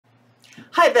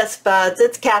Hi Best Buds,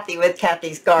 it's Cathy with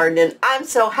Cathy's Garden, and I'm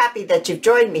so happy that you've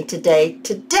joined me today.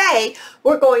 Today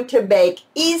we're going to make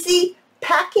easy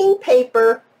packing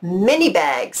paper mini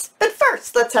bags. But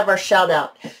first, let's have our shout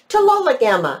out to Lola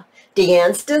Gamma,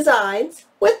 Deanne's Designs,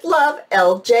 With Love,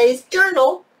 LJ's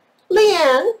Journal,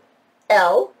 Leanne,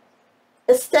 L,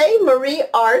 Estee Marie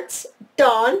Arts,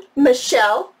 Dawn,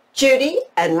 Michelle, Judy,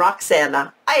 and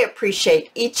Roxana. I appreciate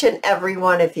each and every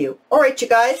one of you. All right, you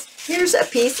guys, here's a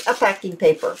piece of packing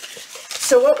paper.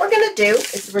 So what we're going to do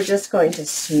is we're just going to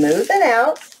smooth it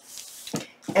out,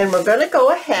 and we're going to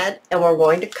go ahead and we're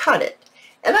going to cut it.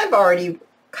 And I've already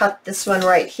cut this one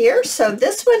right here. So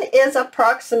this one is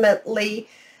approximately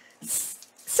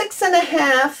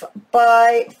 6.5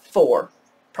 by 4,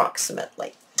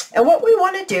 approximately. And what we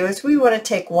want to do is we want to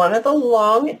take one of the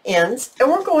long ends and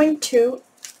we're going to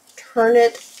turn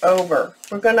it over.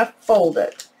 We're going to fold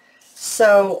it.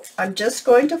 So I'm just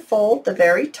going to fold the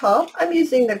very top. I'm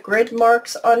using the grid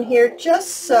marks on here just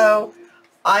so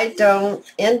I don't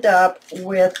end up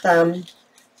with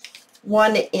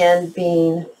one end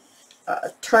being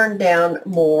turned down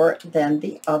more than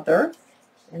the other.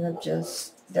 And I'm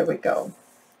just, there we go.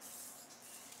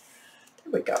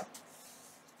 There we go.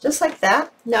 Just like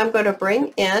that. Now I'm going to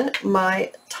bring in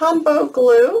my Tombow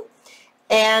glue,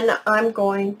 and I'm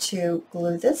going to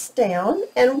glue this down.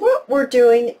 And what we're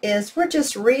doing is we're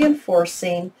just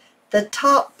reinforcing the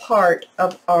top part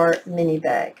of our mini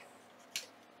bag.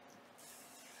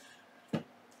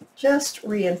 Just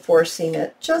reinforcing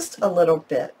it just a little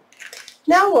bit.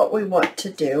 Now what we want to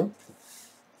do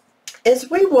is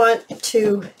we want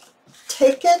to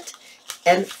take it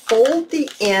and fold the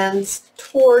ends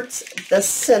towards the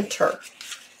center.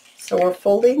 So we're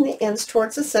folding the ends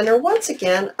towards the center. Once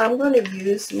again, I'm going to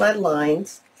use my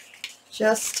lines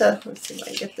just to, let's see if I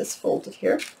can get this folded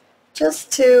here,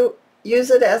 just to use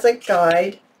it as a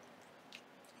guide.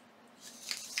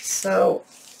 So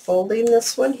folding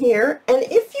this one here, and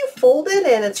if you fold it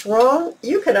and it's wrong,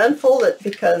 you can unfold it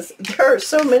because there are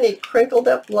so many crinkled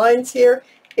up lines here,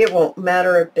 it won't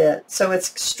matter a bit. So it's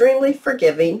extremely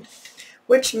forgiving,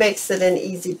 which makes it an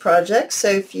easy project. So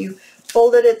if you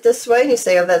folded it this way and you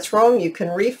say, oh, that's wrong, you can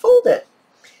refold it.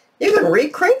 You can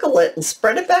re-crinkle it and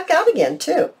spread it back out again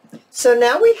too. So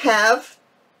now we have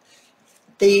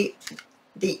the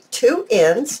two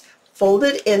ends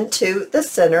folded into the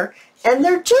center, and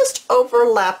they're just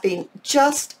overlapping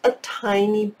just a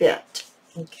tiny bit.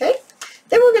 Okay,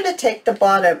 then we're going to take the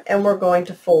bottom and we're going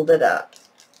to fold it up.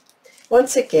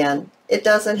 Once again, it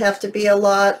doesn't have to be a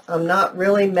lot. I'm not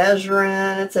really measuring.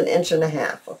 It's 1.5 inches,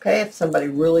 okay? If somebody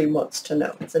really wants to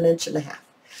know, it's 1.5 inches.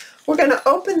 We're going to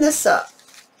open this up,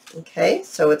 okay?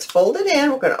 So it's folded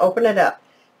in. We're going to open it up.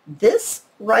 This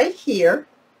right here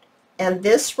and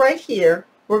this right here,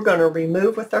 we're going to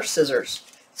remove with our scissors.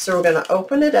 So we're going to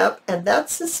open it up, and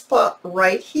that's the spot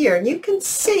right here. And you can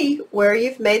see where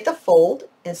you've made the fold,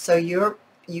 and so you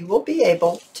will be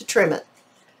able to trim it.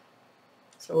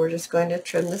 So we're just going to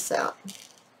trim this out.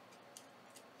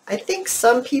 I think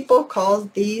some people call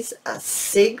these a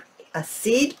seed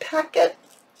packet.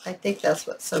 I think that's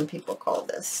what some people call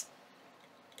this.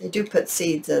 They do put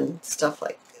seeds and stuff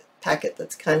like packet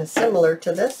that's kind of similar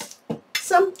to this.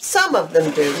 Some of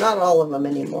them do, not all of them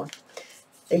anymore.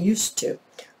 They used to.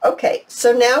 Okay,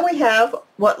 so now we have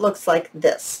what looks like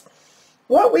this.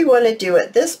 What we want to do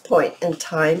at this point in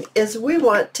time is we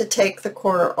want to take the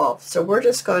corner off. So we're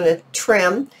just going to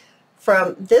trim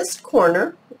from this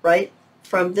corner,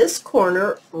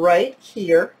 right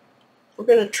here. We're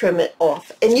going to trim it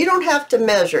off. And you don't have to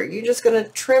measure. You're just going to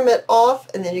trim it off,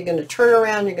 and then you're going to turn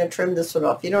around, you're going to trim this one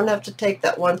off. You don't have to take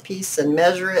that one piece and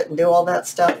measure it and do all that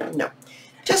stuff. No,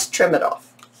 just trim it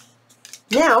off.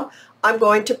 Now I'm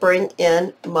going to bring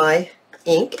in my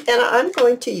ink, and I'm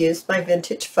going to use my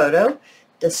Vintage Photo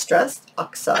Distressed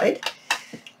Oxide,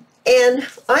 and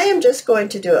I am just going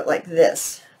to do it like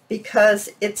this because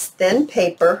it's thin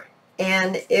paper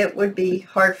and it would be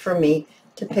hard for me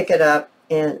to pick it up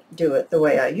and do it the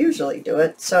way I usually do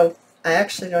it. So I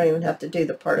actually don't even have to do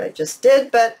the part I just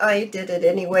did, but I did it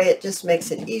anyway. It just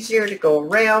makes it easier to go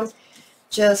around.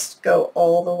 Just go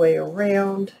all the way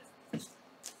around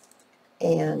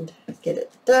and get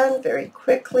it done very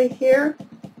quickly here.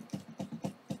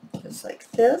 Just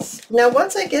like this. Now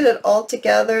once I get it all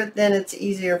together, then it's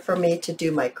easier for me to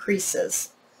do my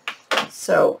creases.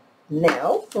 So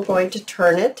now we're going to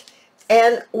turn it,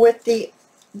 and with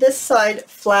this side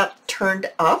flap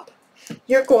turned up,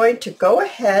 you're going to go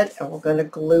ahead and we're going to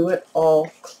glue it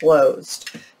all closed.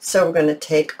 So we're going to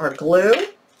take our glue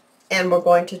and we're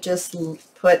going to just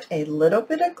put a little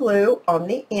bit of glue on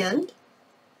the end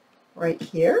right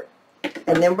here.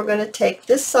 And then we're going to take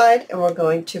this side and we're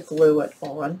going to glue it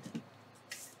on.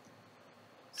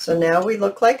 So now we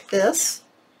look like this.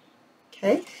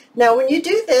 Okay. Now when you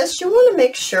do this, you want to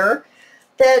make sure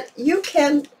that you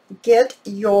can get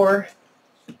your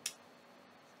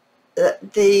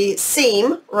the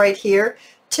seam right here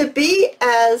to be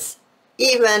as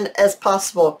even as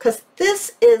possible, because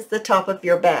this is the top of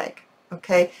your bag.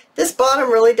 Okay, this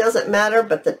bottom really doesn't matter,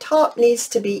 but the top needs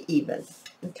to be even.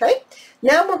 Okay,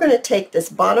 now we're going to take this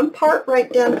bottom part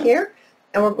right down here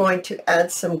and we're going to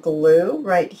add some glue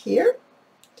right here,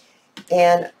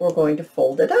 and we're going to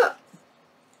fold it up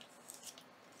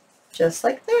just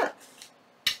like that.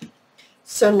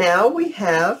 So now we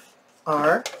have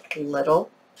our little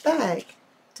bag,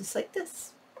 just like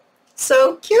this.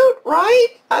 So cute, right?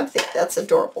 I think that's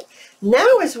adorable.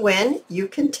 Now is when you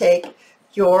can take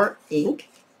your ink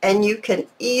and you can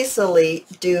easily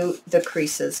do the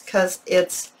creases, because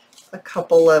it's a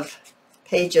couple of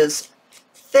pages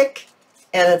thick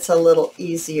and it's a little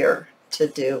easier to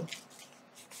do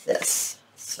this.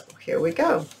 So here we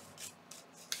go.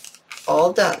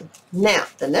 All done. Now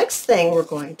the next thing we're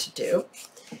going to do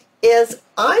is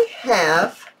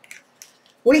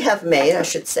we have made, I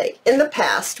should say, in the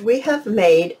past, we have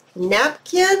made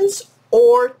napkins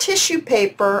or tissue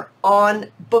paper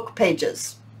on book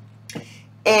pages.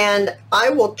 And I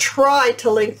will try to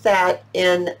link that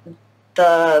in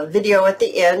the video at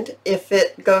the end if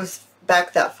it goes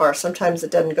back that far. Sometimes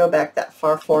it doesn't go back that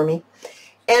far for me.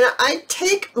 And I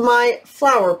take my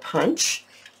flower punch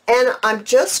and I'm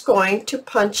just going to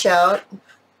punch out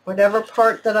whatever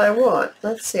part that I want.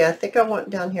 Let's see, I think I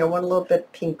want down here, I want a little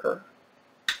bit pinker.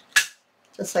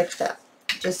 Just like that.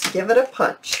 Just give it a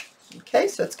punch. Okay,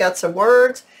 so it's got some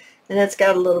words and it's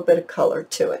got a little bit of color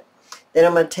to it. Then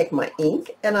I'm going to take my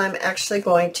ink and I'm actually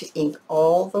going to ink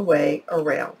all the way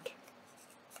around.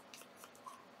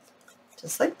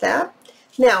 Just like that.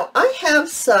 Now I have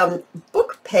some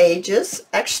book pages.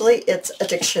 Actually, it's a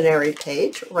dictionary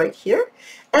page right here.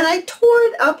 And I tore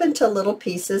it up into little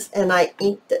pieces and I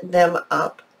inked them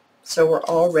up. So we're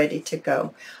all ready to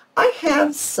go. I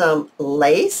have some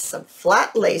lace, some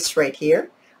flat lace right here.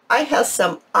 I have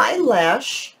some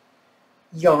eyelash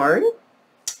yarn,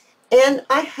 and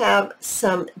I have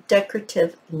some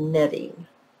decorative netting.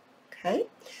 Okay,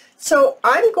 so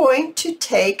I'm going to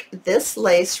take this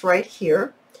lace right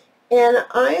here, and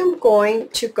I am going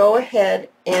to go ahead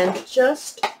and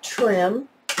just trim.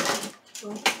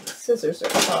 Oh, the scissors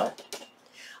are hot.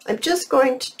 I'm just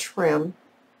going to trim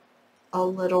a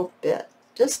little bit,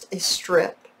 just a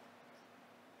strip.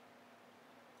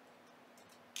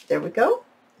 There we go.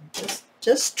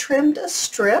 Just trimmed a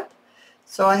strip.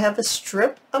 So I have a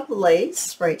strip of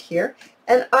lace right here,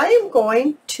 and I am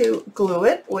going to glue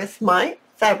it with my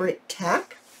fabric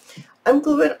tack. I'm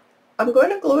going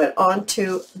to glue it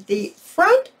onto the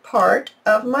front part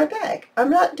of my bag. I'm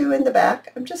not doing the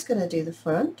back. I'm just going to do the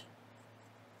front.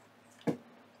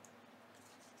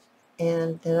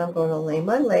 And then I'm going to lay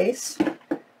my lace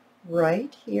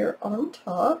right here on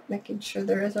top, making sure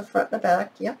there is a front and a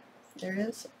back. Yep. There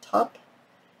is a top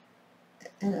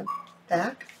and a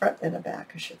back, front and a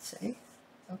back, I should say.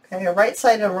 Okay, a right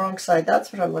side and a wrong side.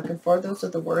 That's what I'm looking for. Those are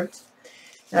the words.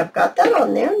 Now I've got that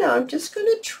on there. Now I'm just going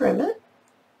to trim it.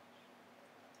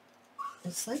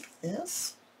 Just like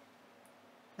this.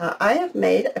 Now I have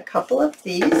made a couple of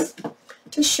these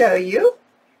to show you.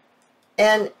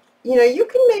 And, you know, you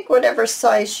can make whatever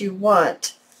size you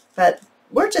want, but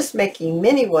we're just making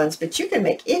mini ones, but you can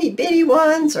make itty bitty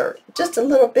ones or just a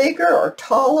little bigger or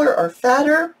taller or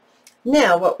fatter.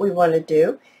 Now what we want to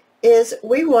do is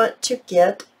we want to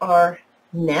get our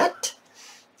net,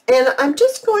 and I'm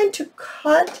just going to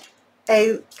cut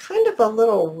a kind of a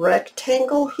little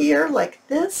rectangle here like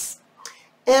this,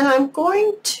 and I'm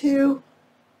going to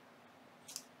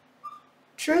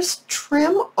just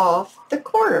trim off the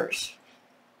corners.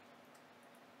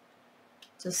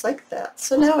 Just like that.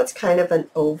 So now it's kind of an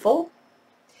oval.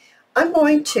 I'm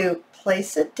going to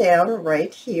place it down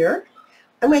right here.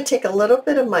 I'm going to take a little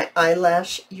bit of my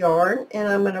eyelash yarn and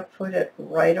I'm going to put it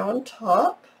right on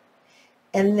top.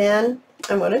 And then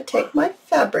I'm going to take my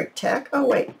fabric tack. Oh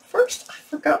wait, first I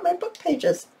forgot my book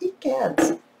pages.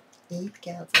 Egads.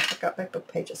 Egads, I forgot my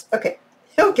book pages. Okay,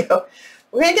 here we go.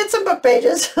 We're going to get some book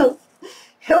pages. And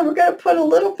we're going to put a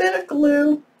little bit of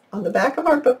glue on the back of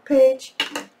our book page.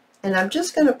 And I'm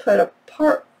just going to put a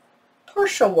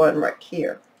partial one right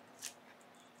here.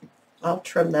 I'll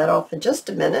trim that off in just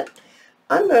a minute.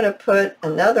 I'm going to put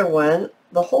another one,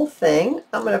 the whole thing,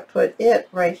 I'm going to put it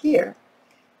right here.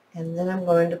 And then I'm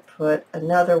going to put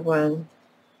another one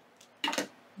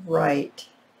right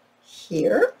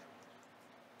here.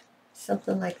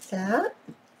 something like that.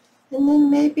 And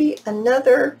then maybe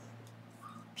another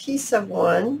piece of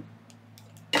one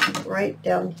right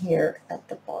down here at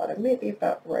the bottom, maybe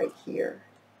about right here.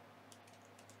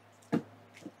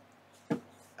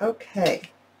 Okay,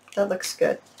 that looks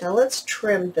good. Now let's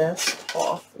trim this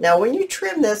off. Now when you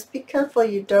trim this, be careful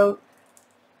you don't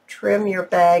trim your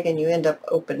bag and you end up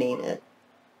opening it.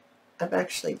 I've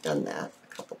actually done that a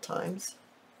couple times.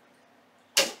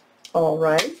 All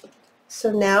right,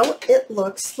 so now it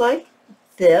looks like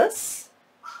this.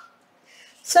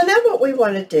 So now what we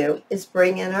want to do is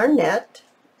bring in our net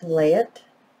and lay it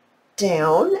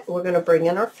down. We're going to bring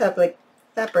in our fabric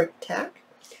tack.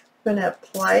 We're going to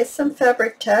apply some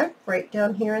fabric tack right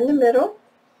down here in the middle,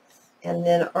 and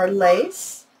then our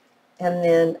lace, and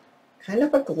then kind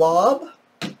of a glob.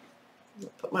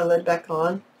 Put my lid back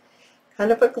on.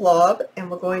 Kind of a glob,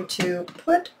 and we're going to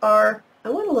put our, I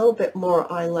want a little bit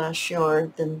more eyelash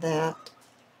yarn than that.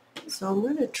 So I'm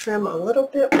going to trim a little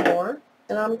bit more,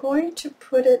 and I'm going to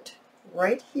put it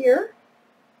right here,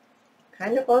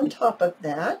 kind of on top of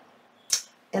that.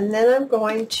 And then I'm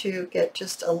going to get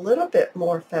just a little bit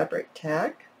more fabric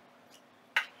tack,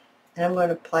 and I'm going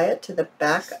to apply it to the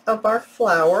back of our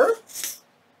flower.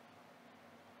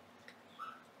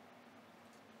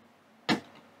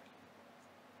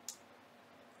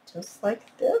 Just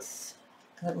like this.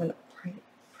 And I'm going to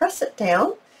press it down.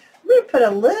 I'm going to put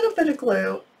a little bit of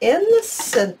glue in the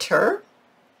center,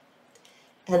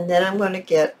 and then I'm going to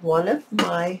get one of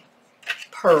my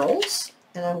pearls,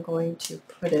 and I'm going to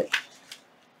put it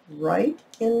right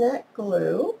in that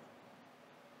glue.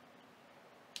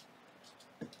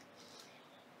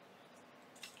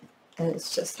 And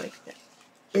it's just like that.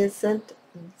 Isn't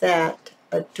that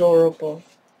adorable?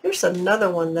 Here's another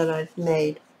one that I've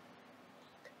made.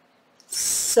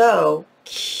 So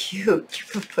cute. You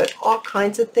can put all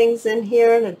kinds of things in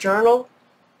here in a journal.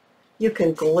 You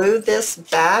can glue this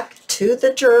back to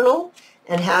the journal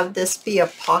and have this be a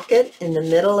pocket in the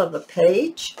middle of a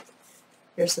page.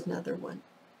 Here's another one.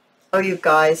 Oh, you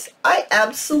guys, I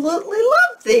absolutely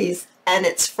love these. And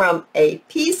it's from a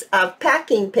piece of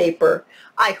packing paper.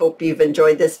 I hope you've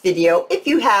enjoyed this video. If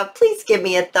you have, please give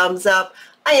me a thumbs up.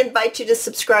 I invite you to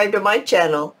subscribe to my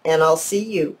channel, and I'll see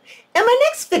you in my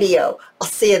next video. I'll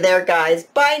see you there, guys.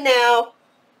 Bye now.